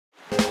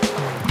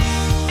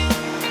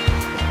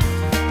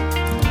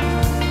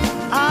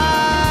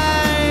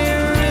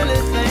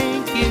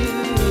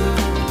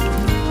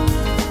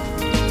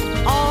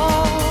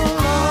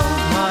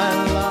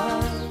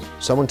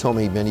Someone told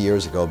me many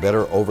years ago,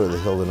 better over the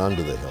hill than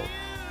under the hill.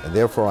 And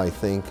therefore I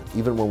think,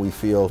 even when we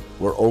feel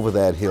we're over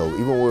that hill,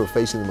 even when we're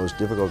facing the most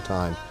difficult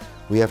time,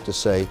 we have to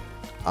say,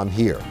 I'm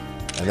here.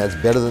 And that's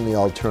better than the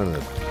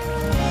alternative.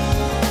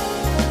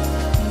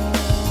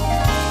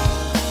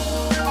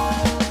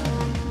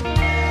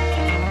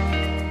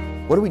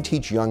 What do we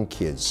teach young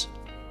kids?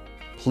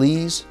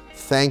 Please,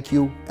 thank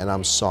you, and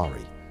I'm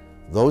sorry.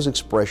 Those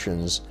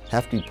expressions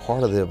have to be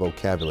part of their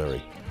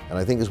vocabulary. And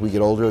I think as we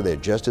get older, they're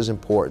just as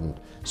important.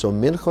 So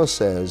Mincha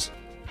says,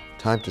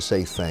 time to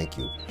say thank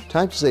you.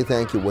 Time to say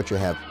thank you what you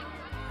have.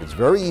 It's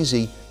very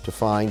easy to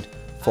find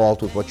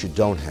fault with what you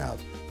don't have,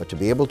 but to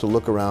be able to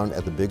look around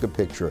at the bigger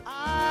picture.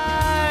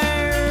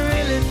 I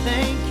really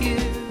thank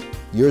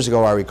you. Years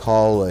ago, I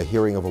recall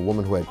hearing of a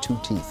woman who had 2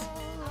 teeth,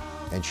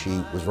 and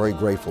she was very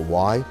grateful.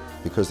 Why?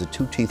 Because the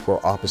 2 teeth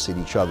were opposite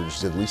each other. She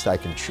said, at least I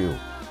can chew.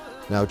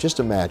 Now just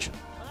imagine,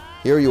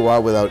 here you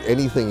are without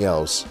anything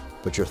else,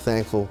 but you're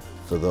thankful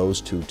for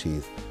those 2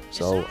 teeth.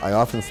 So I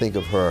often think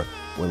of her,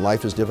 when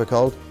life is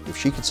difficult, if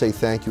she could say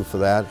thank you for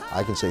that,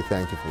 I can say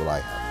thank you for what I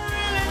have.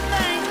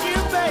 Thank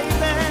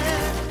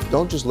you, baby.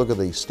 Don't just look at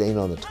the stain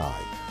on the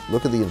tie.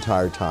 Look at the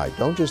entire tie.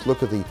 Don't just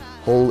look at the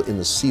hole in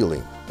the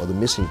ceiling or the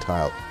missing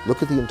tile.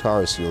 Look at the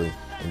entire ceiling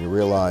and you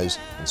realize,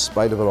 in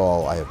spite of it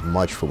all, I have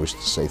much for which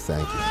to say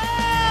thank you.